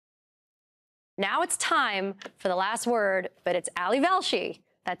Now it's time for the last word, but it's Ali Velshi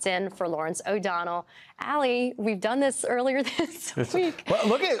that's in for Lawrence O'Donnell. Ali, we've done this earlier this week. Well,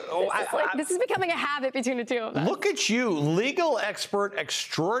 look at this is becoming a habit between the two of us. Look at you, legal expert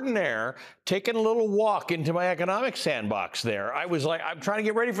extraordinaire, taking a little walk into my economic sandbox there. I was like, I'm trying to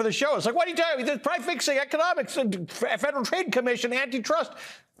get ready for the show. It's like, what are you talking about? Price fixing, economics, Federal Trade Commission, antitrust.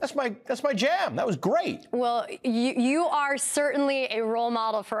 That's my jam. That was great. Well, you are certainly a role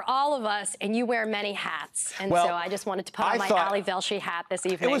model for all of us, and you wear many hats. And so I just wanted to put on my Ali Velshi hat this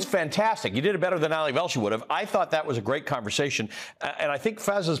evening. It was fantastic. You did it better than Ali Velshi would have. I thought that was a great conversation. And I think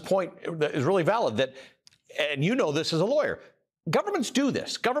Faz's point is really valid that, and you know this as a lawyer, governments do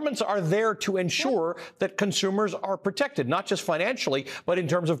this. Governments are there to ensure that consumers are protected, not just financially, but in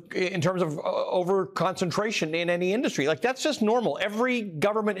terms of over concentration in any industry. Like, that's just normal. Every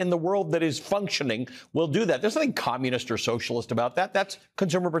government in the world that is functioning will do that. There's nothing communist or socialist about that. That's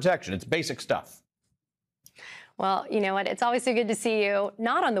consumer protection. It's basic stuff. Well, you know what? It's always so good to see you,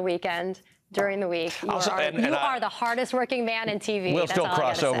 not on the weekend, during the week. You are the hardest working man in TV. We'll still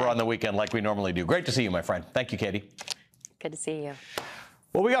cross over on the weekend like we normally do. Great to see you, my friend. Thank you, Katie. Good to see you.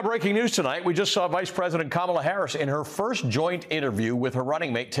 Well, we got breaking news tonight. We just saw Vice President Kamala Harris in her first joint interview with her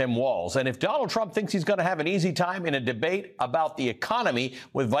running mate, Tim Walz. And if Donald Trump thinks he's going to have an easy time in a debate about the economy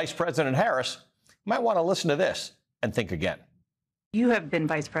with Vice President Harris, you might want to listen to this and think again. You have been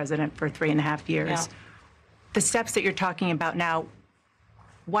vice president for 3.5 years. Yeah. The steps that you're talking about now,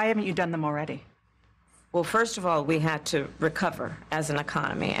 why haven't you done them already? Well, first of all, we had to recover as an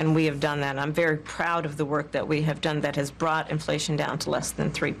economy, and we have done that. I'm very proud of the work that we have done that has brought inflation down to less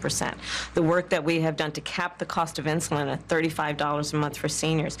than 3%. The work that we have done to cap the cost of insulin at $35 a month for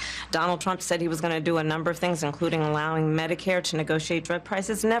seniors. Donald Trump said he was going to do a number of things, including allowing Medicare to negotiate drug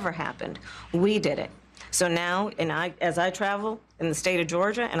prices. Never happened. We did it. So now, as I travel in the state of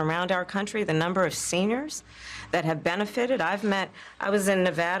Georgia and around our country, the number of seniors that have benefited. I was in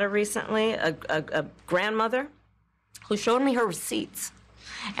Nevada recently, a grandmother who showed me her receipts.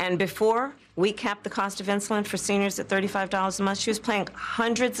 And before we capped the cost of insulin for seniors at $35 a month, she was paying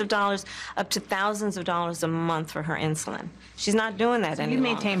hundreds of dollars, up to thousands of dollars a month for her insulin. She's not doing that anymore. You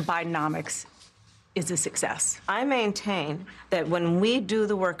maintain Bidenomics is a success. I maintain that when we do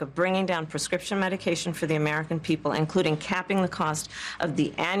the work of bringing down prescription medication for the American people, including capping the cost of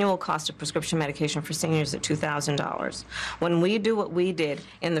the annual cost of prescription medication for seniors at $2,000, when we do what we did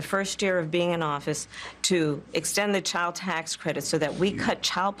in the first year of being in office to extend the child tax credit so that we cut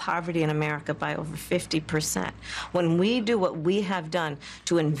child poverty in America by over 50%, when we do what we have done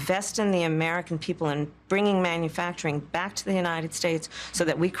to invest in the American people and bringing manufacturing back to the United States so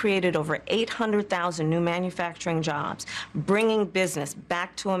that we created over 800,000 new manufacturing jobs, bringing business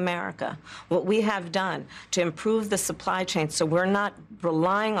back to America, what we have done to improve the supply chain so we're not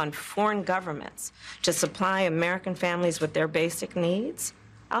relying on foreign governments to supply American families with their basic needs,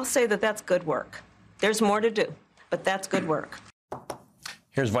 I'll say that that's good work. There's more to do, but that's good work.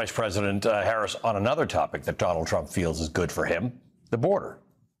 Here's Vice President Harris on another topic that Donald Trump feels is good for him, the border.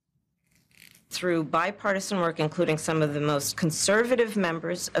 Through bipartisan work, including some of the most conservative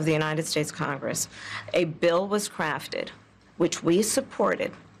members of the United States Congress, a bill was crafted, which we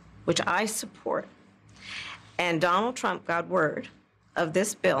supported, which I support. And Donald Trump got word of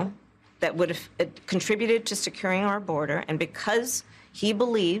this bill that would have contributed to securing our border, and because he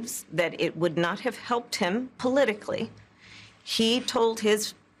believes that it would not have helped him politically, he told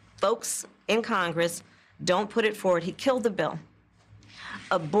his folks in Congress, don't put it forward. He killed the bill.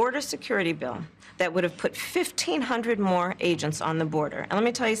 A border security bill that would have put 1,500 more agents on the border. And let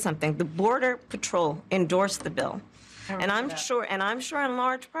me tell you something, the Border Patrol endorsed the bill. And I'm sure in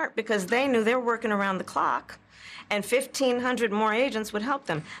large part because they knew they were working around the clock, and 1,500 more agents would help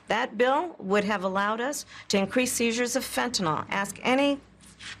them. That bill would have allowed us to increase seizures of fentanyl. Ask any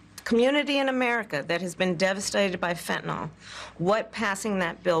community in America that has been devastated by fentanyl what passing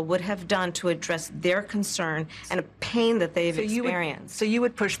that bill would have done to address their concern and a pain that they've experienced. So you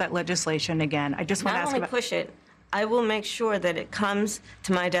would push that legislation again? I just want to ask about... Not only push it, I will make sure that it comes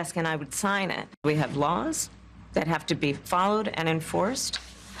to my desk and I would sign it. We have laws that have to be followed and enforced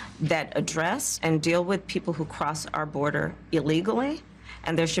that address and deal with people who cross our border illegally,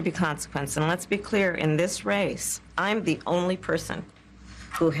 and there should be consequence. And let's be clear, in this race, I'm the only person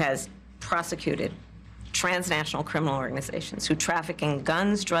who has prosecuted transnational criminal organizations who traffic in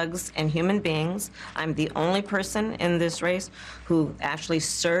guns, drugs, and human beings. I'm the only person in this race who actually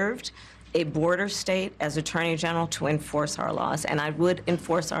served a border state as Attorney General to enforce our laws, and I would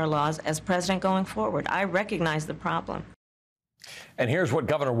enforce our laws as president going forward. I recognize the problem. And here's what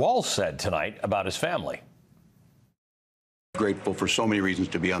Governor Walz said tonight about his family. Of grateful for so many reasons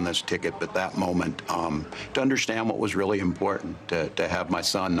to be on this ticket, but that moment, to understand what was really important, to have my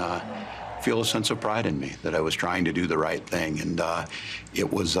son feel a sense of pride in me, that I was trying to do the right thing. And it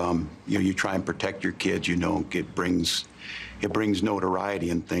was, you try and protect your kids, it brings notoriety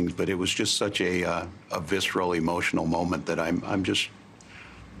and things, but it was just such a visceral, emotional moment that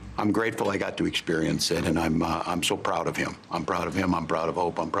I'm grateful I got to experience it, and I'm so proud of him. I'm proud of him. I'm proud of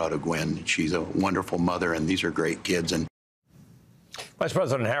Hope. I'm proud of Gwen. She's a wonderful mother, and these are great kids. And Vice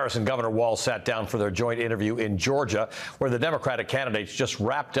President Harris and Governor Walz sat down for their joint interview in Georgia, where the Democratic candidates just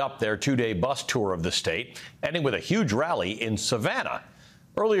wrapped up their two-day bus tour of the state, ending with a huge rally in Savannah.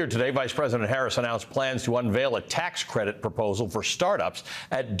 Earlier today, Vice President Harris announced plans to unveil a tax credit proposal for startups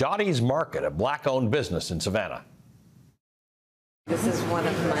at Dottie's Market, a black-owned business in Savannah. This is one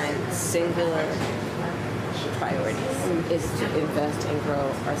of my singular priorities, is to invest and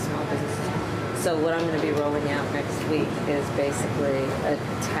grow our small businesses. So what I'm going to be rolling out next week is basically a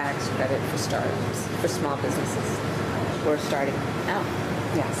tax credit for startups, for small businesses. We're starting out.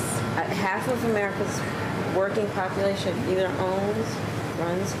 Yes. Half of America's working population either owns,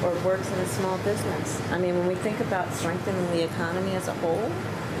 runs, or works in a small business. I mean, when we think about strengthening the economy as a whole,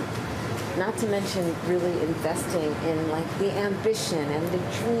 not to mention really investing in like the ambition and the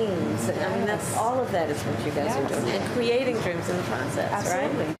dreams. Yes. I mean, that's all of that is what you guys are doing, and creating dreams in the process.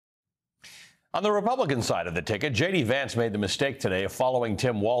 Absolutely. Right? On the Republican side of the ticket, J.D. Vance made the mistake today of following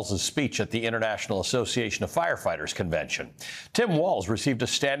Tim Walz's speech at the International Association of Firefighters convention. Tim Walz received a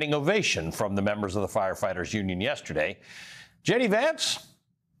standing ovation from the members of the Firefighters Union yesterday. J.D. Vance,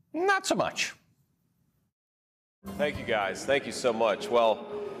 not so much. Thank you, guys. Thank you so much. Well,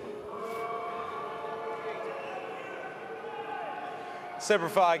 Semper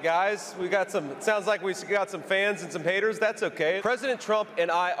Fi, guys. We got some, it sounds like we got some fans and some haters. That's okay. President Trump and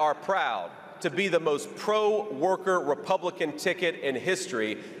I are proud to be the most pro-worker Republican ticket in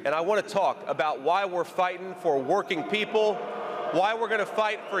history. And I want to talk about why we're fighting for working people, why we're going to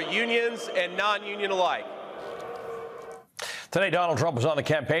fight for unions and non-union alike. Today, Donald Trump was on the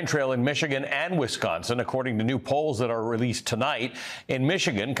campaign trail in Michigan and Wisconsin, according to new polls that are released tonight. In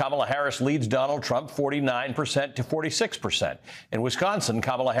Michigan, Kamala Harris leads Donald Trump 49% to 46%. In Wisconsin,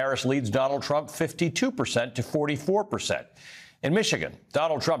 Kamala Harris leads Donald Trump 52% to 44%. In Michigan,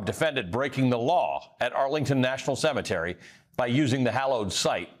 Donald Trump defended breaking the law at Arlington National Cemetery by using the hallowed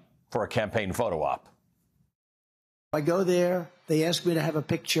site for a campaign photo op. I go there, they ask me to have a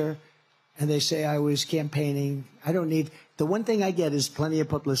picture, and they say I was campaigning. I don't need... The one thing I get is plenty of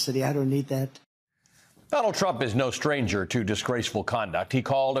publicity. I don't need that. Donald Trump is no stranger to disgraceful conduct. He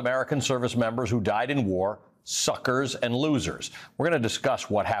called American service members who died in war suckers and losers. We're going to discuss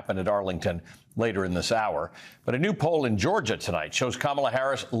what happened at Arlington later in this hour. But a new poll in Georgia tonight shows Kamala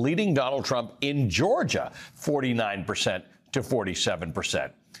Harris leading Donald Trump in Georgia 49% to 47%.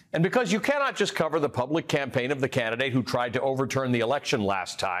 And because you cannot just cover the public campaign of the candidate who tried to overturn the election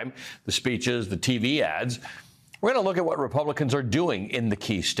last time, the speeches, the TV ads, we're going to look at what Republicans are doing in the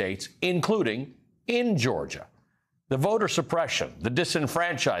key states, including in Georgia. The voter suppression, the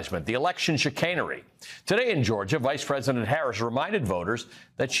disenfranchisement, the election chicanery. Today in Georgia, Vice President Harris reminded voters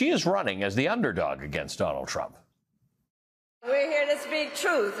that she is running as the underdog against Donald Trump. We're here to speak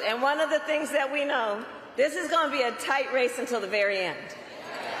truth, and one of the things that we know, this is going to be a tight race until the very end,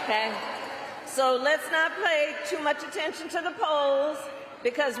 okay? So let's not pay too much attention to the polls,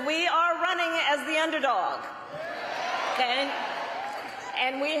 because we are running as the underdog, okay?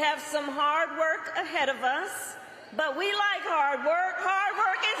 And we have some hard work ahead of us, but we like hard work. Hard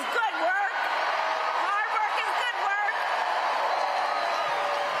work is good work. Hard work is good work.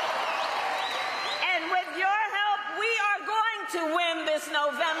 And with your help, we are going to win this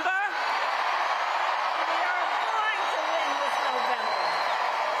November. We are going to win this November.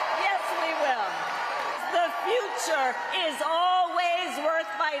 Yes, we will. The future is always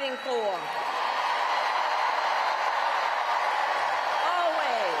worth fighting for.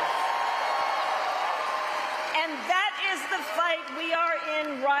 We are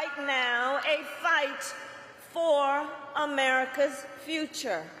in right now, a fight for America's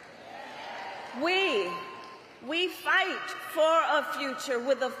future. We fight for a future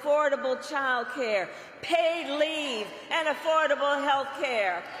with affordable child care, paid leave, and affordable health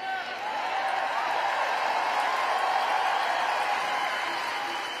care.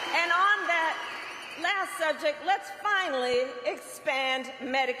 And on that last subject, let's finally expand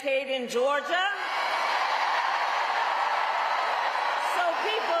Medicaid in Georgia.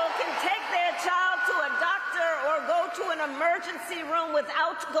 To a doctor or go to an emergency room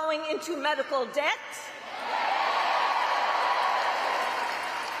without going into medical debt.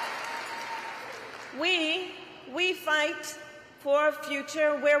 We fight for a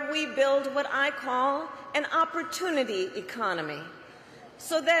future where we build what I call an opportunity economy,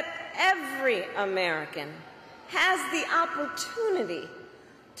 so that every American has the opportunity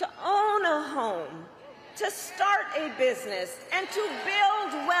to own a home, to start a business, and to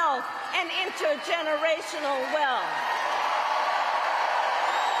build wealth and intergenerational wealth.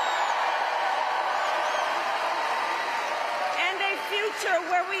 And a future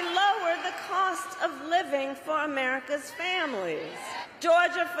where we lower the cost of living for America's families.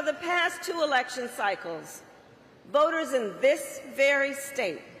 Georgia, for the past 2 election cycles, voters in this very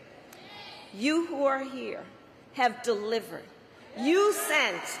state, you who are here, have delivered. You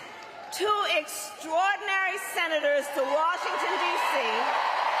sent 2 extraordinary senators to Washington, D.C.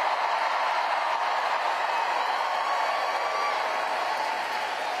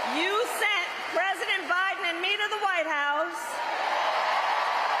 You sent President Biden and me to the White House.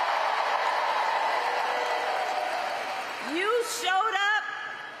 You showed up.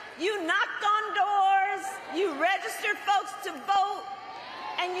 You knocked on doors. You registered folks to vote.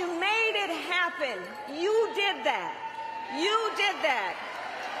 And you made it happen. You did that. You did that.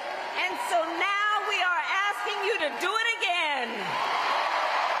 And so now we are asking you to do it again.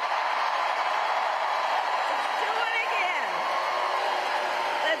 Let's do it again.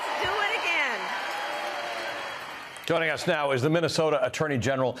 Let's do it again. Joining us now is the Minnesota Attorney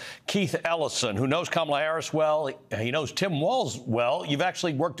General Keith Ellison, who knows Kamala Harris well. He knows Tim Walz well. You've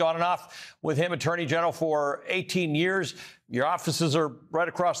actually worked on and off with him, Attorney General, for 18 years. Your offices are right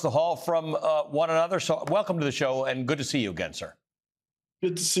across the hall from one another. So welcome to the show, and good to see you again, sir.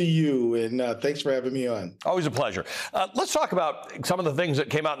 Good to see you, and thanks for having me on. Always a pleasure. Let's talk about some of the things that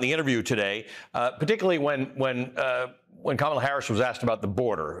came out in the interview today, particularly when Kamala Harris was asked about the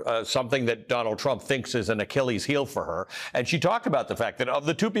border, something that Donald Trump thinks is an Achilles heel for her. And she talked about the fact that of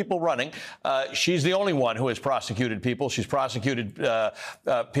the 2 people running, she's the only one who has prosecuted people. She's prosecuted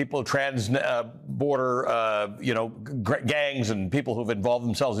people, trans-border, gangs and people who've involved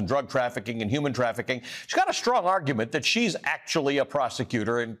themselves in drug trafficking and human trafficking. She's got a strong argument that she's actually a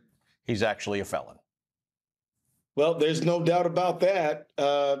prosecutor and he's actually a felon. Well, there's no doubt about that.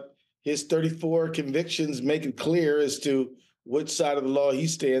 His 34 convictions make it clear as to which side of the law he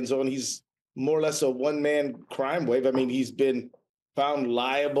stands on. He's more or less a one-man crime wave. I mean, he's been found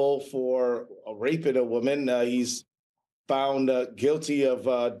liable for raping a woman. He's found guilty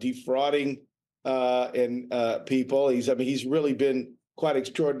of defrauding people. He's really been quite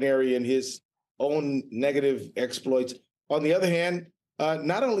extraordinary in his own negative exploits. On the other hand,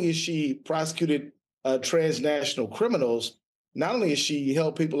 not only is she prosecuted transnational criminals, not only has she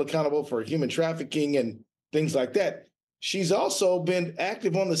held people accountable for human trafficking and things like that, she's also been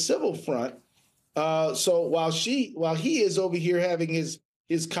active on the civil front. So while he is over here having his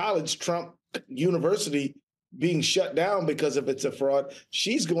college, Trump University, being shut down because of it's a fraud,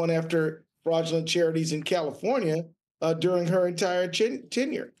 she's going after fraudulent charities in California during her entire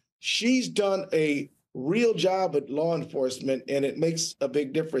tenure. She's done a real job at law enforcement, and it makes a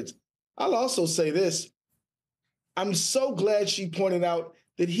big difference. I'll also say this. I'm so glad she pointed out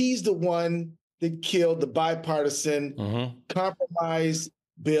that he's the one that killed the bipartisan compromise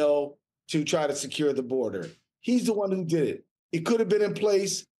bill to try to secure the border. He's the one who did it. It could have been in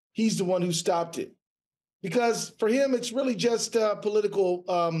place. He's the one who stopped it. Because for him, it's really just a political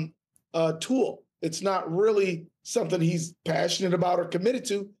tool. It's not really something he's passionate about or committed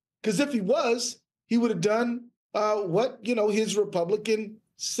to. Because if he was, he would have done what his Republican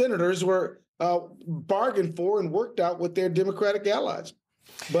senators were bargained for and worked out with their Democratic allies.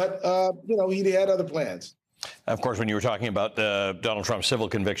 But, he had other plans. Of course, when you were talking about Donald Trump's civil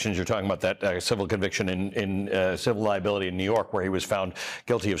convictions, you're talking about that civil conviction in civil liability in New York, where he was found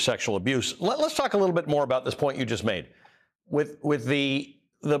guilty of sexual abuse. Let's talk a little bit more about this point you just made with the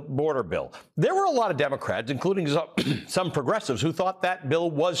border bill. There were a lot of Democrats, including some progressives, who thought that bill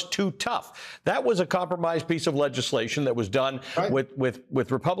was too tough. That was a compromise piece of legislation that was done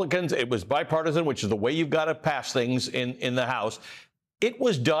with Republicans. It was bipartisan, which is the way you've got to pass things in the House. It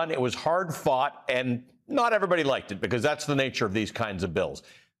was done. It was hard fought, and not everybody liked it because that's the nature of these kinds of bills.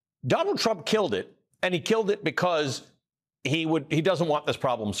 Donald Trump killed it, and he killed it because he doesn't want this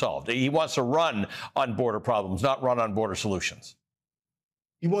problem solved. He wants to run on border problems, not run on border solutions.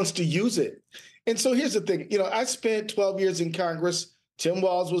 He wants to use it. And so here's the thing. I spent 12 years in Congress. Tim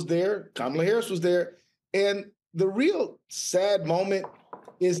Walz was there. Kamala Harris was there. And the real sad moment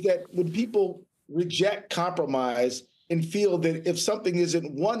is that when people reject compromise and feel that if something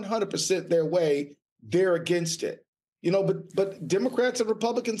isn't 100% their way, they're against it. But Democrats and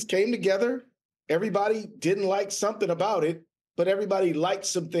Republicans came together. Everybody didn't like something about it, but everybody liked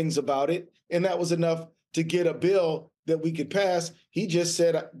some things about it. And that was enough to get a bill that we could pass. He just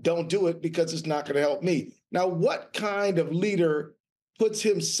said, don't do it because it's not going to help me. Now, what kind of leader puts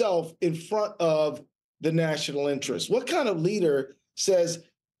himself in front of the national interest? What kind of leader says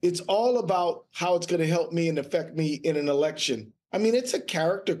it's all about how it's going to help me and affect me in an election? I mean, it's a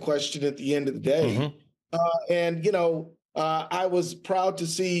character question at the end of the day. I was proud to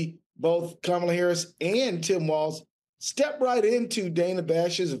see both Kamala Harris and Tim Walz step right into Dana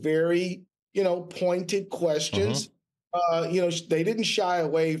Bash's very, pointed questions. They didn't shy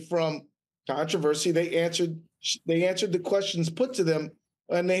away from controversy. They answered the questions put to them,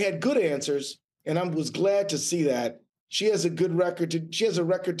 and they had good answers. And I was glad to see that. She has a good record. She has a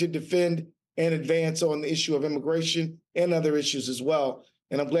record to defend and advance on the issue of immigration and other issues as well.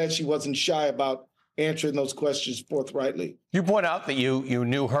 And I'm glad she wasn't shy about answering those questions forthrightly. You point out that you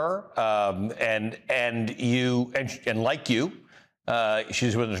knew her, and like you,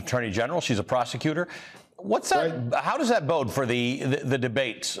 she's with an attorney general. She's a prosecutor. What's that? Right. How does that bode for the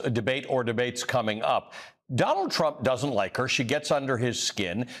debates coming up? Donald Trump doesn't like her. She gets under his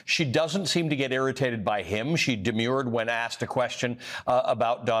skin. She doesn't seem to get irritated by him. She demurred when asked a question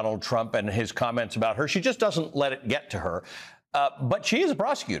about Donald Trump and his comments about her. She just doesn't let it get to her. But she is a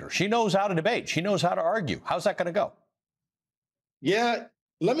prosecutor. She knows how to debate. She knows how to argue. How's that going to go? Yeah,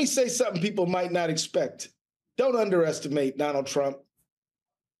 let me say something people might not expect. Don't underestimate Donald Trump.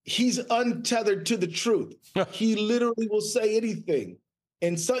 He's untethered to the truth. He literally will say anything.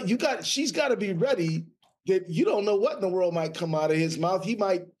 And so she's got to be ready that you don't know what in the world might come out of his mouth. He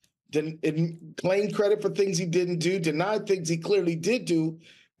might claim credit for things he didn't do, deny things he clearly did do.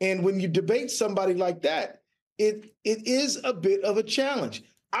 And when you debate somebody like that, it is a bit of a challenge.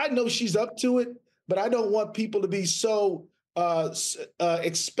 I know she's up to it, but I don't want people to be so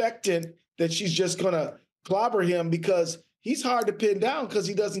expectant that she's just going to clobber him, because he's hard to pin down because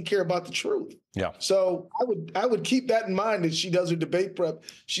he doesn't care about the truth. Yeah. So I would keep that in mind as she does her debate prep.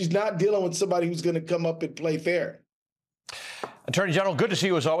 She's not dealing with somebody who's going to come up and play fair. Attorney General, good to see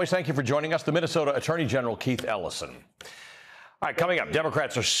you as always. Thank you for joining us. The Minnesota Attorney General Keith Ellison. All right, coming up,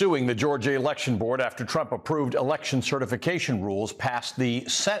 Democrats are suing the Georgia Election Board after Trump approved election certification rules passed in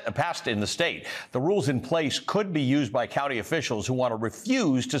the state. The rules in place could be used by county officials who want to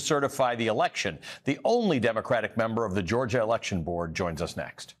refuse to certify the election. The only Democratic member of the Georgia Election Board joins us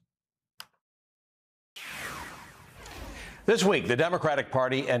next. This week, the Democratic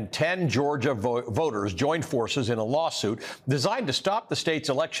Party and 10 Georgia voters joined forces in a lawsuit designed to stop the state's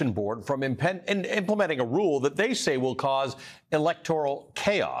election board from implementing a rule that they say will cause electoral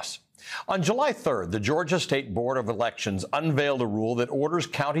chaos. On July 3rd, the Georgia State Board of Elections unveiled a rule that orders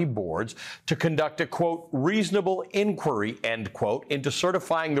county boards to conduct a, quote, reasonable inquiry, end quote, into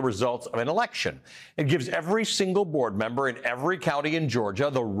certifying the results of an election. It gives every single board member in every county in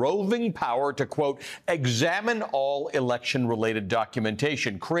Georgia the roving power to, quote, examine all election-related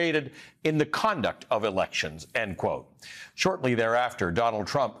documentation created in the conduct of elections, end quote. Shortly thereafter, Donald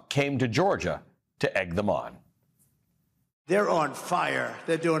Trump came to Georgia to egg them on. They're on fire.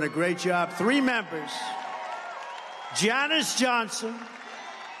 They're doing a great job. 3 members, Janice Johnson,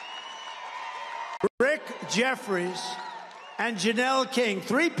 Rick Jeffries, and Janelle King.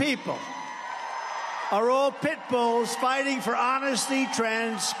 3 people are all pit bulls fighting for honesty,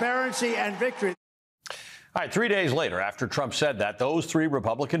 transparency, and victory. All right, 3 days later, after Trump said that, those 3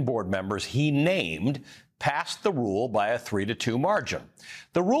 Republican board members he named passed the rule by a 3-2 margin.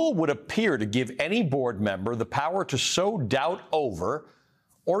 The rule would appear to give any board member the power to sow doubt over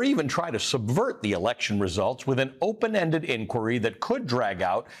or even try to subvert the election results with an open-ended inquiry that could drag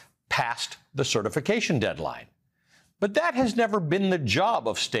out past the certification deadline. But that has never been the job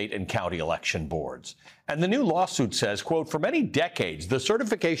of state and county election boards. And the new lawsuit says, quote, for many decades, the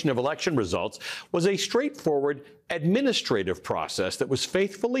certification of election results was a straightforward administrative process that was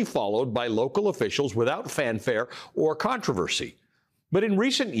faithfully followed by local officials without fanfare or controversy. But in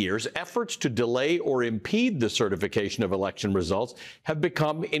recent years, efforts to delay or impede the certification of election results have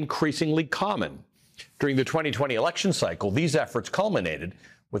become increasingly common. During the 2020 election cycle, these efforts culminated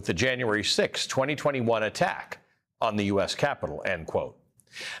with the January 6, 2021 attack on the U.S. Capitol, end quote.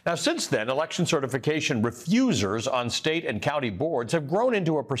 Now, since then, election certification refusers on state and county boards have grown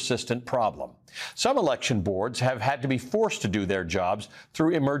into a persistent problem. Some election boards have had to be forced to do their jobs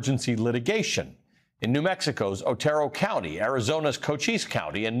through emergency litigation. In New Mexico's Otero County, Arizona's Cochise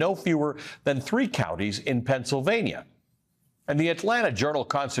County, and no fewer than 3 counties in Pennsylvania. And the Atlanta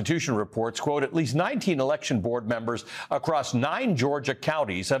Journal-Constitution reports, quote, at least 19 election board members across 9 Georgia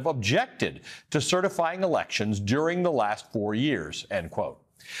counties have objected to certifying elections during the last 4 years, end quote.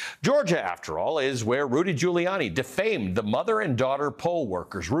 Georgia, after all, is where Rudy Giuliani defamed the mother and daughter poll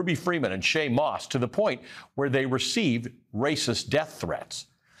workers, Ruby Freeman and Shay Moss, to the point where they received racist death threats.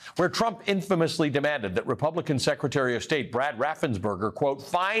 Where Trump infamously demanded that Republican Secretary of State Brad Raffensperger, quote,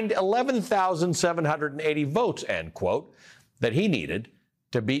 find 11,780 votes, end quote, that he needed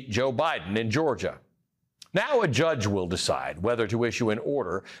to beat Joe Biden in Georgia. Now a judge will decide whether to issue an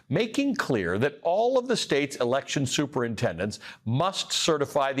order making clear that all of the state's election superintendents must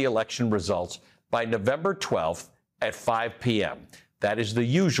certify the election results by November 12th at 5 p.m. That is the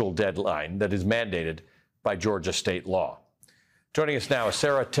usual deadline that is mandated by Georgia state law. Joining us now is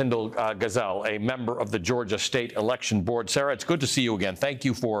Sara Tindall Ghazal, a member of the Georgia State Election Board. Sara, it's good to see you again. Thank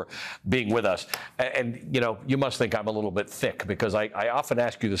you for being with us. And, you know, you must think I'm a little bit thick because I often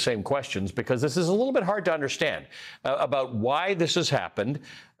ask you the same questions because this is a little bit hard to understand about why this has happened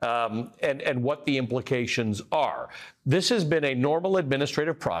and what the implications are. This has been a normal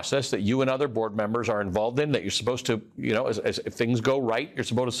administrative process that you and other board members are involved in, that you're supposed to, you know, if things go right, you're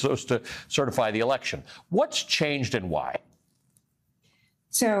supposed to certify the election. What's changed and why?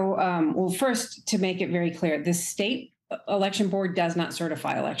 So, well, first, to make it very clear, the state election board does not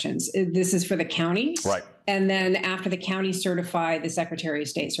certify elections. This is for the counties. Right. And then after the counties certify, the Secretary of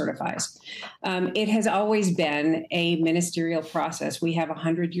State certifies. It has always been a ministerial process. We have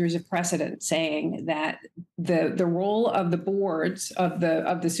 100 years of precedent saying that the role of the boards, of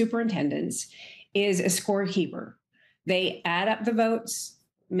the superintendents, is a scorekeeper. They add up the votes,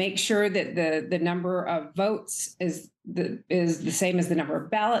 make sure that the number of votes is the same as the number of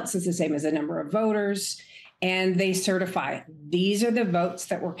ballots, is the same as the number of voters, and they certify these are the votes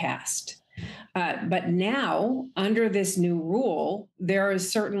that were cast. But now, under this new rule,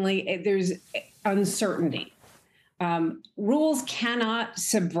 there's uncertainty. Rules cannot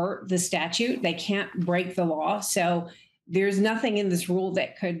subvert the statute. They can't break the law. So there's nothing in this rule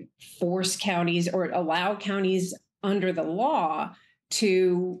that could force counties or allow counties under the law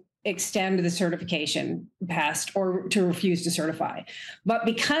to extend the certification past or to refuse to certify. But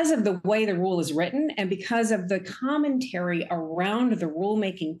because of the way the rule is written and because of the commentary around the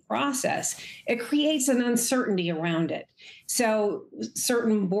rulemaking process, it creates an uncertainty around it. So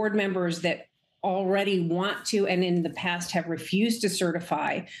certain board members that already want to and in the past have refused to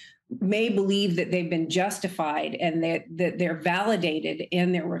certify may believe that they've been justified and that they're validated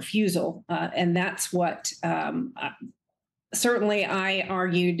in their refusal. And that's what certainly I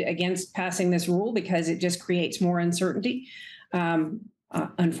argued against passing this rule because it just creates more uncertainty.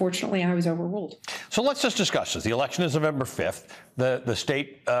 Unfortunately, I was overruled. So let's just discuss this. The election is November 5th. The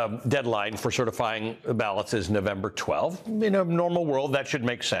state deadline for certifying the ballots is November 12th. In a normal world, that should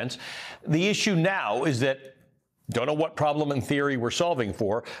make sense. The issue now is that don't know what problem in theory we're solving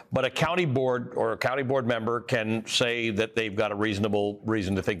for, but a county board or a county board member can say that they've got a reasonable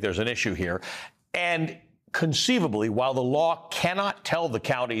reason to think there's an issue here. And conceivably, while the law cannot tell the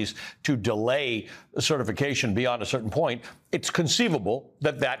counties to delay certification beyond a certain point, it's conceivable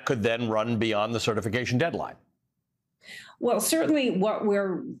that that could then run beyond the certification deadline. Well, certainly what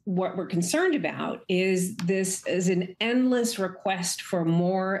we're concerned about is this is an endless request for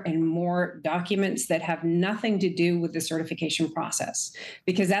more and more documents that have nothing to do with the certification process,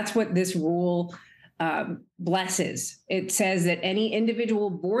 because that's what this rule blesses. It says that any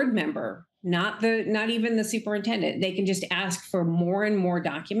individual board member, not even the superintendent, they can just ask for more and more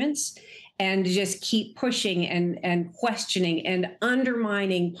documents and just keep pushing and questioning and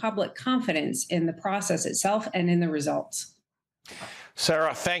undermining public confidence in the process itself and in the results.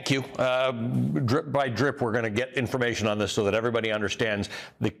 Sara, thank you. Drip by drip, we're going to get information on this so that everybody understands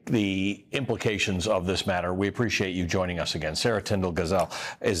the implications of this matter. We appreciate you joining us again. Sara Tindall Ghazal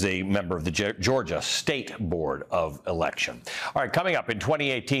is a member of the Georgia State Board of Election. All right, coming up in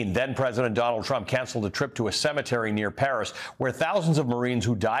 2018, then President Donald Trump canceled a trip to a cemetery near Paris where thousands of Marines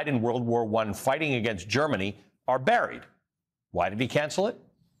who died in World War I fighting against Germany are buried. Why did he cancel it?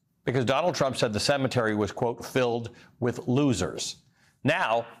 Because Donald Trump said the cemetery was, quote, filled with losers.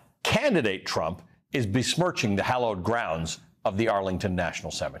 Now, candidate Trump is besmirching the hallowed grounds of the Arlington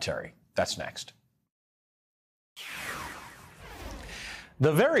National Cemetery. That's next.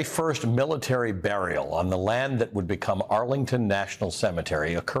 The very first military burial on the land that would become Arlington National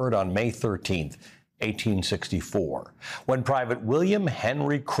Cemetery occurred on May 13th, 1864, when Private William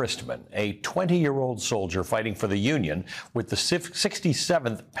Henry Christman, a 20-year-old soldier fighting for the Union with the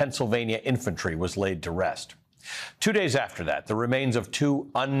 67th Pennsylvania Infantry, was laid to rest. 2 days after that, the remains of two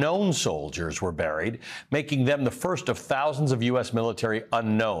unknown soldiers were buried, making them the first of thousands of U.S. military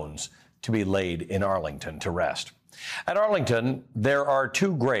unknowns to be laid in Arlington to rest. At Arlington, there are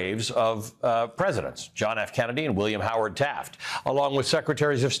two graves of presidents, John F. Kennedy and William Howard Taft, along with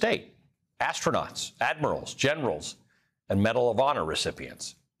secretaries of state, astronauts, admirals, generals, and Medal of Honor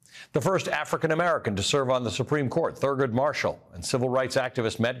recipients. The first African-American to serve on the Supreme Court, Thurgood Marshall, and civil rights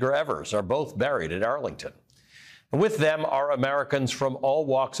activist Medgar Evers are both buried at Arlington. And with them are Americans from all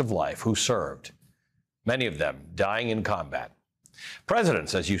walks of life who served, many of them dying in combat.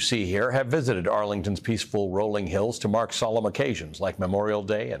 Presidents, as you see here, have visited Arlington's peaceful rolling hills to mark solemn occasions like Memorial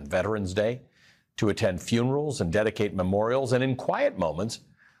Day and Veterans Day, to attend funerals and dedicate memorials, and in quiet moments,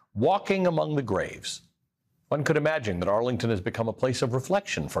 walking among the graves. One could imagine that Arlington has become a place of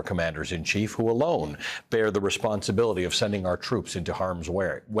reflection for commanders-in-chief who alone bear the responsibility of sending our troops into harm's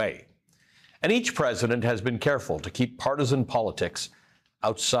way. And each president has been careful to keep partisan politics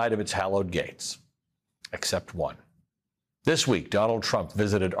outside of its hallowed gates, except one. This week, Donald Trump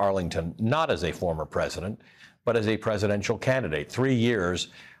visited Arlington not as a former president, but as a presidential candidate, 3 years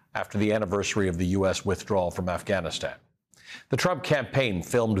after the anniversary of the U.S. withdrawal from Afghanistan. The Trump campaign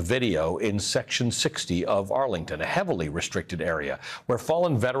filmed video in Section 60 of Arlington, a heavily restricted area where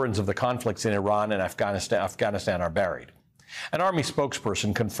fallen veterans of the conflicts in Iran and Afghanistan are buried. An Army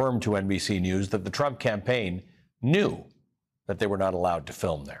spokesperson confirmed to NBC News that the Trump campaign knew that they were not allowed to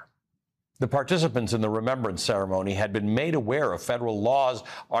film there. The participants in the remembrance ceremony had been made aware of federal laws,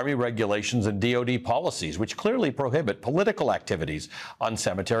 Army regulations, and DoD policies, which clearly prohibit political activities on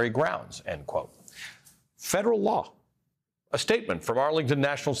cemetery grounds, end quote. Federal law. A statement from Arlington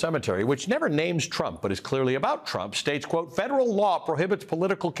National Cemetery, which never names Trump but is clearly about Trump, states, quote, federal law prohibits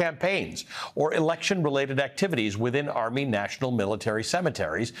political campaigns or election-related activities within Army national military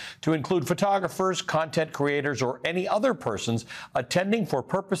cemeteries to include photographers, content creators, or any other persons attending for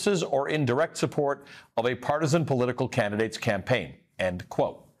purposes or in direct support of a partisan political candidate's campaign, end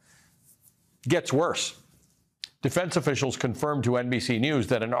quote. Gets worse. Defense officials confirmed to NBC News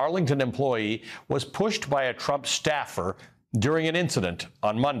that an Arlington employee was pushed by a Trump staffer during an incident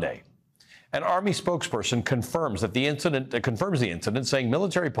on Monday. An Army spokesperson confirms the incident, saying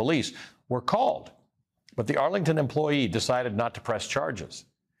military police were called, but the Arlington employee decided not to press charges.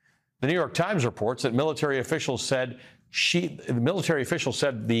 The New York Times reports that military officials said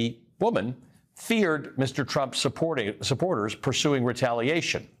the woman feared Mr. Trump's supporters pursuing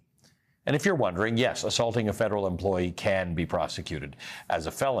retaliation. And if you're wondering, yes, assaulting a federal employee can be prosecuted as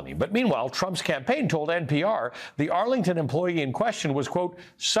a felony. But meanwhile, Trump's campaign told NPR the Arlington employee in question was, quote,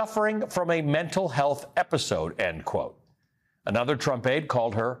 suffering from a mental health episode, end quote. Another Trump aide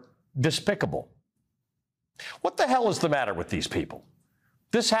called her despicable. What the hell is the matter with these people?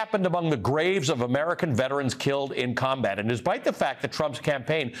 This happened among the graves of American veterans killed in combat. And despite the fact that Trump's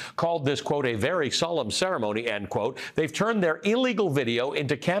campaign called this, quote, a very solemn ceremony, end quote, they've turned their illegal video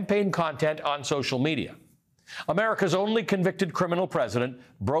into campaign content on social media. America's only convicted criminal president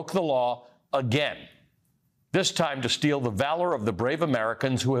broke the law again, this time to steal the valor of the brave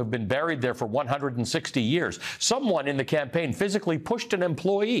Americans who have been buried there for 160 years. Someone in the campaign physically pushed an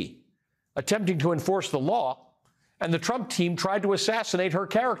employee attempting to enforce the law, and the Trump team tried to assassinate her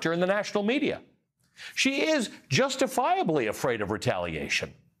character in the national media. She is justifiably afraid of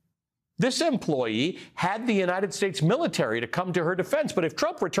retaliation. This employee had the United States military to come to her defense, but if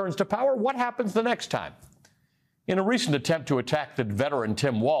Trump returns to power, what happens the next time? In a recent attempt to attack the veteran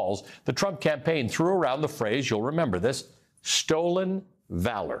Tim Walz, the Trump campaign threw around the phrase, you'll remember this, stolen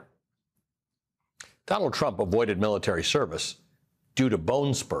valor. Donald Trump avoided military service due to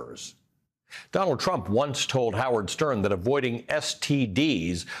bone spurs. Donald Trump once told Howard Stern that avoiding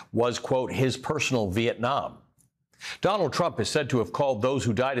STDs was, quote, his personal Vietnam. Donald Trump is said to have called those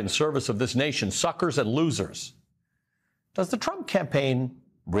who died in service of this nation suckers and losers. Does the Trump campaign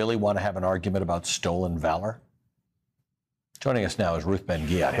really want to have an argument about stolen valor? Joining us now is Ruth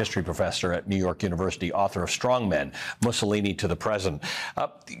Ben-Ghiat, history professor at New York University, author of Strong Men, Mussolini to the Present.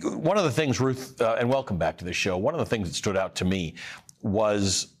 One of the things, Ruth, and welcome back to the show, one of the things that stood out to me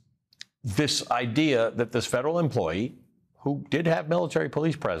was this idea that this federal employee, who did have military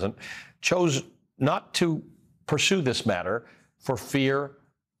police present, chose not to pursue this matter for fear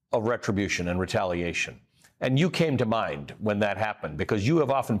of retribution and retaliation. And you came to mind when that happened, because you have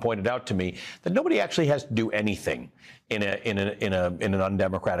often pointed out to me that nobody actually has to do anything in an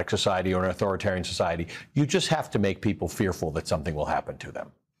undemocratic society or an authoritarian society. You just have to make people fearful that something will happen to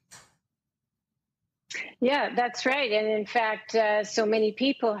them. Yeah, that's right. And in fact, so many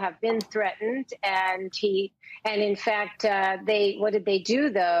people have been threatened, and in fact, what did they do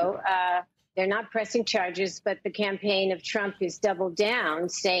though? They're not pressing charges, but the campaign of Trump is doubled down,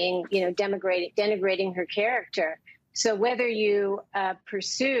 saying, you know, denigrating her character. So whether you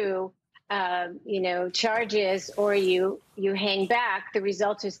pursue charges or you hang back, the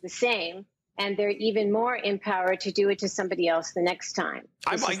result is the same. And they're even more empowered to do it to somebody else the next time.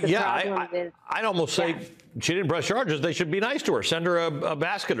 I'd almost say she didn't press charges. They should be nice to her. Send her a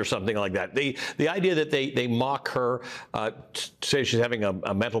basket or something like that. The idea that they mock her, say she's having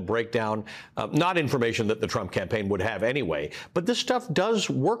a mental breakdown, not information that the Trump campaign would have anyway. But this stuff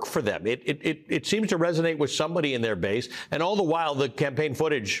does work for them. It seems to resonate with somebody in their base. And all the while, the campaign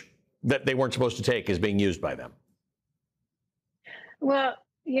footage that they weren't supposed to take is being used by them. Well,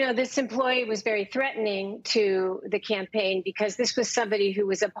 this employee was very threatening to the campaign because this was somebody who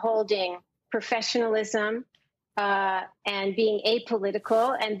was upholding professionalism and being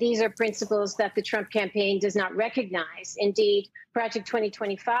apolitical. And these are principles that the Trump campaign does not recognize. Indeed, Project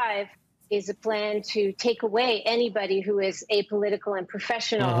 2025 is a plan to take away anybody who is apolitical and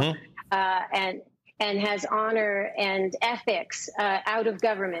professional and has honor and ethics out of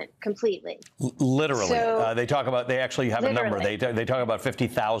government completely. Literally. So, they actually have a number. They talk about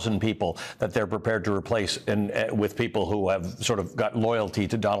 50,000 people that they're prepared to replace with people who have sort of got loyalty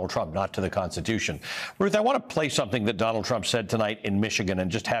to Donald Trump, not to the Constitution. Ruth, I want to play something that Donald Trump said tonight in Michigan and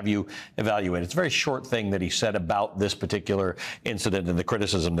just have you evaluate. It's a very short thing that he said about this particular incident and the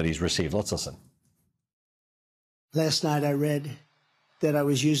criticism that he's received. Let's listen. Last night I read that I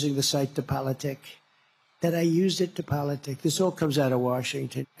was using the site to politic. That I used it to politic. This all comes out of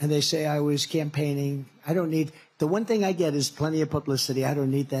Washington. And they say I was campaigning. I don't need, the one thing I get is plenty of publicity. I don't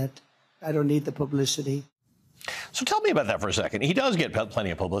need that. I don't need the publicity. So tell me about that for a second. He does get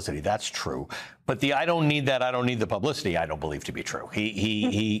plenty of publicity. That's true. But the I don't need that, I don't need the publicity, I don't believe to be true.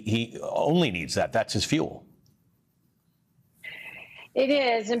 He only needs that. That's his fuel. It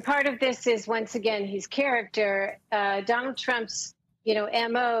is. And part of this is, once again, his character. Donald Trump's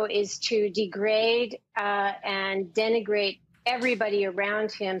MO is to degrade and denigrate everybody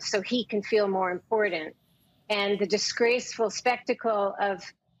around him so he can feel more important. And the disgraceful spectacle of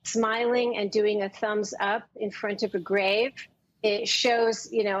smiling and doing a thumbs up in front of a grave, it shows,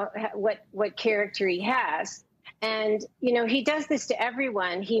 what character he has. And, he does this to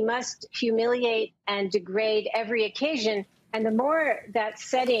everyone. He must humiliate and degrade every occasion. And the more that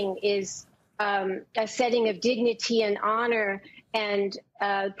setting is a setting of dignity and honor and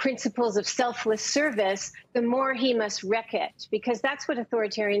principles of selfless service, the more he must wreck it, because that's what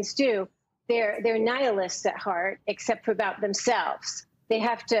authoritarians do. They're nihilists at heart, except for about themselves. They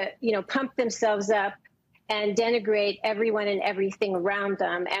have to, pump themselves up and denigrate everyone and everything around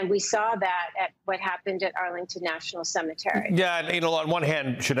them. And we saw that at what happened at Arlington National Cemetery. Yeah, on one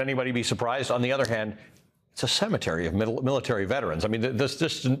hand, should anybody be surprised? On the other hand, it's a cemetery of military veterans. I mean,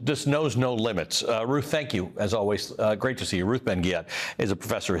 this knows no limits. Ruth, thank you, as always. Great to see you. Ruth Ben-Ghiat is a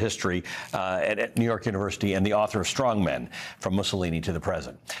professor of history at New York University and the author of Strong Men, From Mussolini to the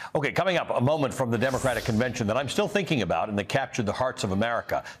Present. Okay, coming up, a moment from the Democratic Convention that I'm still thinking about and that captured the hearts of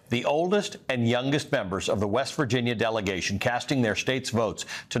America. The oldest and youngest members of the West Virginia delegation casting their state's votes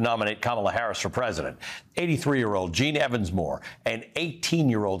to nominate Kamala Harris for president. 83-year-old Gene Evansmore and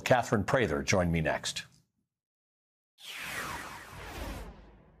 18-year-old Catherine Prather join me next.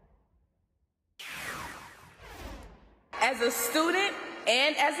 As a student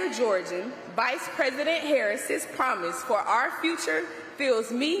and as a Georgian, Vice President Harris's promise for our future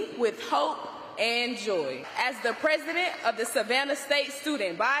fills me with hope and joy. As the president of the Savannah State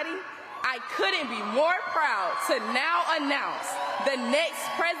student body, I couldn't be more proud to now announce the next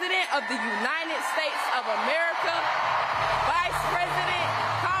president of the United States of America, Vice President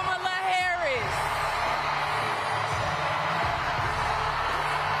Kamala Harris.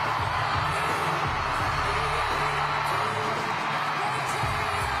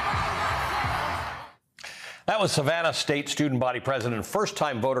 That was Savannah State Student Body President,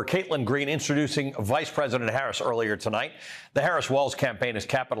 first-time voter Caitlin Green introducing Vice President Harris earlier tonight. The Harris Walls campaign is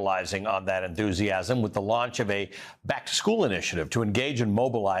capitalizing on that enthusiasm with the launch of a back-to-school initiative to engage and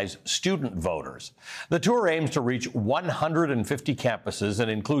mobilize student voters. The tour aims to reach 150 campuses and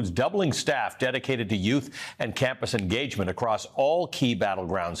includes doubling staff dedicated to youth and campus engagement across all key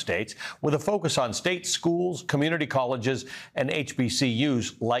battleground states, with a focus on state schools, community colleges, and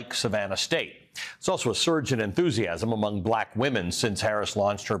HBCUs like Savannah State. It's also a surge in enthusiasm among black women since Harris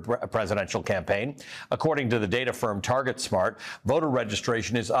launched her presidential campaign. According to the data firm TargetSmart, voter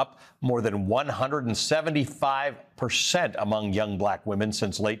registration is up more than 175% among young black women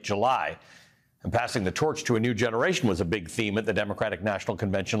since late July. And passing the torch to a new generation was a big theme at the Democratic National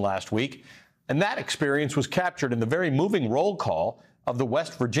Convention last week. And that experience was captured in the very moving roll call of the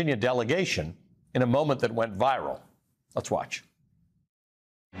West Virginia delegation in a moment that went viral. Let's watch.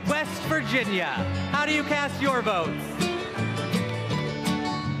 West Virginia, how do you cast your votes?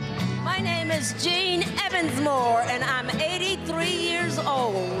 My name is Jean Evansmore, and I'm 83 years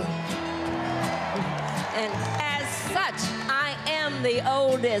old. And as such, I am the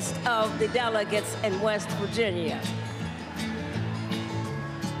oldest of the delegates in West Virginia.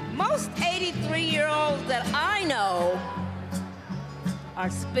 Most 83-year-olds that I know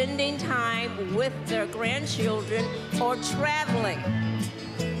are spending time with their grandchildren or traveling.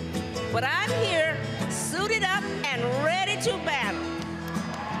 But I'm here, suited up and ready to battle.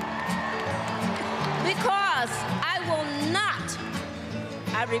 Because I will not,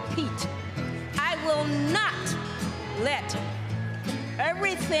 I repeat, I will not let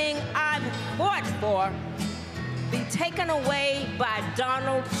everything I've fought for be taken away by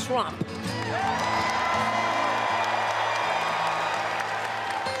Donald Trump.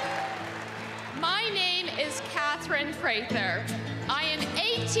 My name is Catherine Prather. I am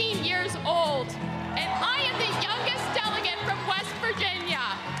 18 years old, and I am the youngest delegate from West Virginia.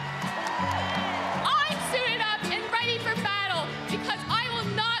 I'm suited up and ready for battle because I will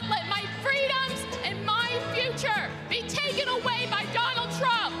not let my freedoms and my future be taken away by Donald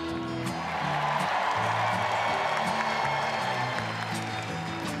Trump.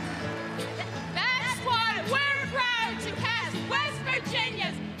 That's why we're proud to cast West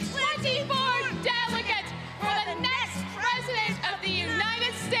Virginia's 24 delegates for the next President of the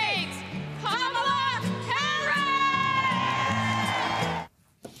United States, Kamala Harris.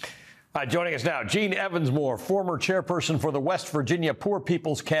 Joining us now, Jean Evansmore, former chairperson for the West Virginia Poor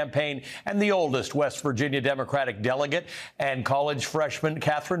People's Campaign and the oldest West Virginia Democratic delegate, and college freshman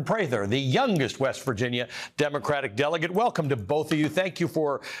Catherine Prather, the youngest West Virginia Democratic delegate. Welcome to both of you. Thank you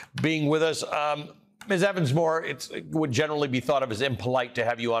for being with us. Ms. Evansmore, it would generally be thought of as impolite to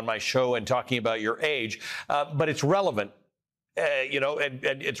have you on my show and talking about your age, but it's relevant. And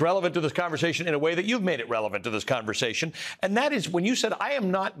it's relevant to this conversation in a way that you've made it relevant to this conversation. And that is when you said, I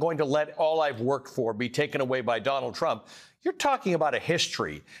am not going to let all I've worked for be taken away by Donald Trump. You're talking about a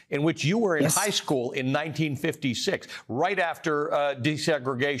history in which you were in high school in 1956, right after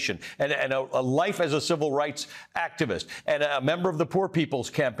desegregation, and a life as a civil rights activist, and a member of the Poor People's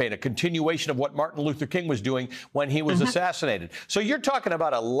Campaign, a continuation of what Martin Luther King was doing when he was assassinated. So you're talking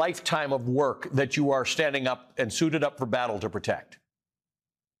about a lifetime of work that you are standing up and suited up for battle to protect.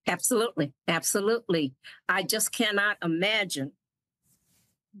 Absolutely. Absolutely. I just cannot imagine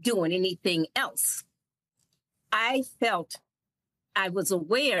doing anything else. I felt, I was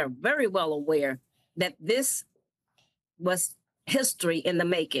aware, very well aware, that this was history in the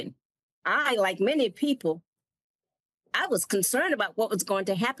making. I, like many people, I was concerned about what was going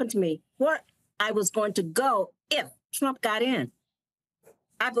to happen to me, where I was going to go if Trump got in.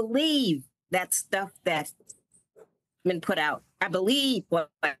 I believe that stuff that's been put out. I believe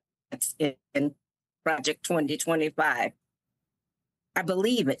what's in Project 2025. I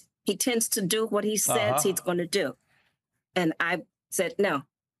believe it. He tends to do what he says he's going to do. And I said, no,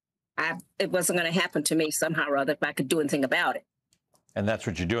 it wasn't going to happen to me somehow or other if I could do anything about it. And that's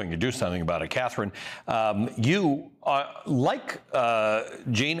what you're doing. You do something about it. Catherine, you, like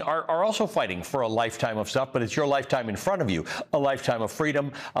Jean, are also fighting for a lifetime of stuff, but it's your lifetime in front of you. A lifetime of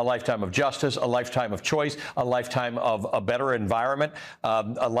freedom, a lifetime of justice, a lifetime of choice, a lifetime of a better environment,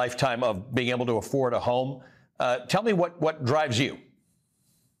 a lifetime of being able to afford a home. Tell me what drives you.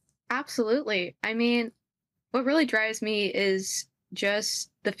 Absolutely. I mean, what really drives me is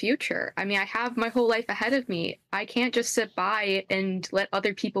just the future. I mean, I have my whole life ahead of me. I can't just sit by and let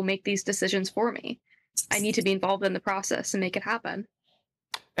other people make these decisions for me. I need to be involved in the process and make it happen.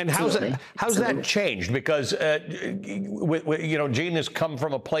 And how's that changed? Because, Jean has come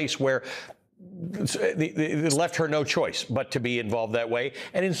from a place where it left her no choice but to be involved that way.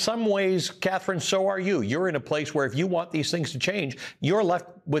 And in some ways, Catherine, so are you. You're in a place where if you want these things to change, you're left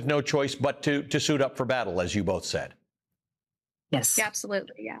with no choice but to suit up for battle, as you both said. Yes. Yeah,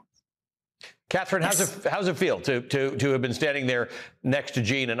 absolutely. Yeah. Catherine, Yes. how's it feel to have been standing there next to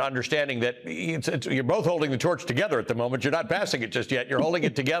Jean and understanding that you're both holding the torch together at the moment? You're not passing it just yet. You're holding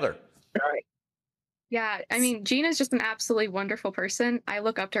it together. All right. Yeah, I mean, Jean is just an absolutely wonderful person. I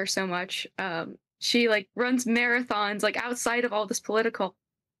look up to her so much. She runs marathons outside of all this political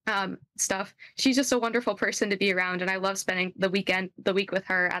stuff. She's just a wonderful person to be around, and I love spending the week with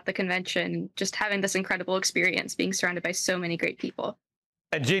her at the convention, just having this incredible experience, being surrounded by so many great people.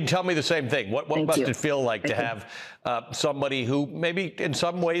 And Jean, tell me the same thing. What must it feel like to have somebody who maybe in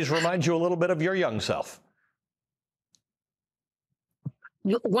some ways reminds you a little bit of your young self?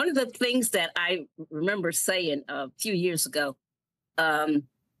 One of the things that I remember saying a few years ago,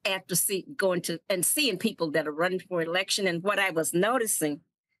 after going to and seeing people that are running for election, and what I was noticing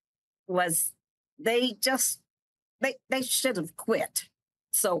was they should have quit.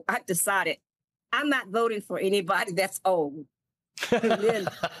 So I decided I'm not voting for anybody that's old. And then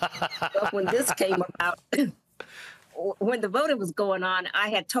when this came about, when the voting was going on, I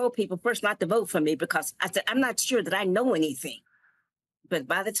had told people first not to vote for me because I said, I'm not sure that I know anything. But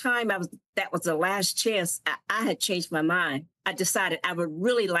by the time that was the last chance, I had changed my mind. I decided I would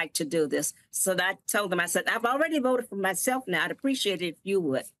really like to do this. So I told them, I said, I've already voted for myself now. I'd appreciate it if you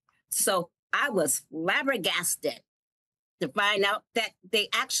would. So I was flabbergasted to find out that they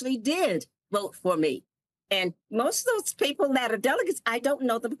actually did vote for me. And most of those people that are delegates, I don't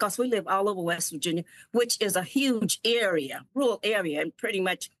know them because we live all over West Virginia, which is a huge area, rural area. And pretty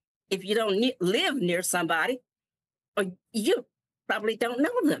much if you don't live near somebody, or you probably don't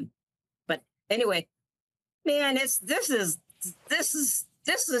know them. But anyway, man, this is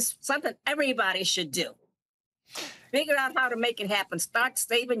something everybody should do. Figure out how to make it happen. Start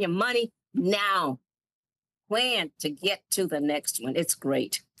saving your money now. Plan to get to the next one. It's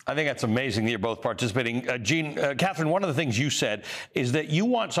great. I think that's amazing that you're both participating. Catherine, one of the things you said is that you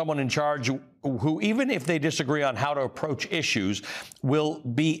want someone in charge who, even if they disagree on how to approach issues, will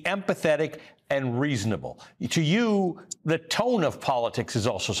be empathetic and reasonable. To you, the tone of politics is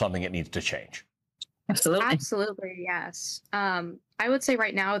also something that needs to change. Absolutely. Absolutely, yes. I would say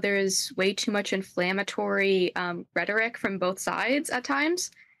right now there is way too much inflammatory rhetoric from both sides at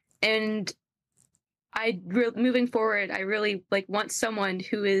times. And moving forward, I really want someone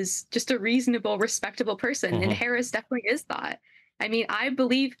who is just a reasonable, respectable person. Mm-hmm. And Harris definitely is that. I mean, I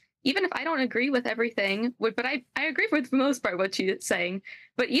believe, even if I don't agree with everything, but I agree for the most part what she's saying.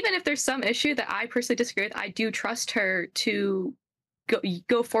 But even if there's some issue that I personally disagree with, I do trust her to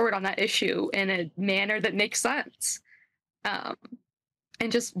go forward on that issue in a manner that makes sense.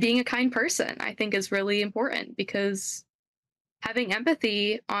 And just being a kind person, I think, is really important, because having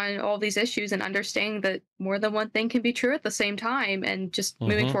empathy on all these issues and understanding that more than one thing can be true at the same time, and just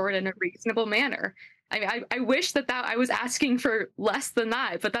moving forward in a reasonable manner. I mean, I wish that I was asking for less than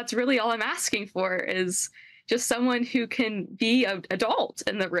that, but that's really all I'm asking for, is just someone who can be an adult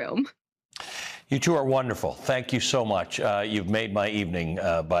in the room. You two are wonderful. Thank you so much. You've made my evening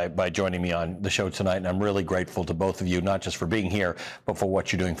by joining me on the show tonight, and I'm really grateful to both of you, not just for being here, but for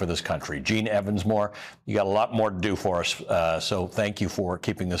what you're doing for this country. Gene Evansmore, you got a lot more to do for us, so thank you for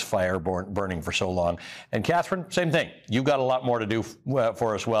keeping this fire burning for so long. And Catherine, same thing. You've got a lot more to do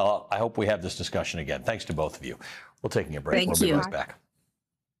for us. Well, I hope we have this discussion again. Thanks to both of you. We're taking a break. We'll be right back.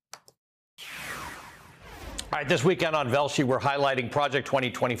 All right, this weekend on Velshi, we're highlighting Project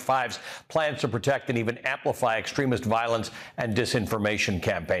 2025's plans to protect and even amplify extremist violence and disinformation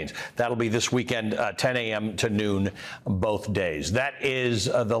campaigns. That'll be this weekend, 10 a.m. to noon, both days. That is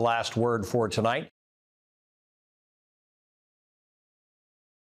the last word for tonight.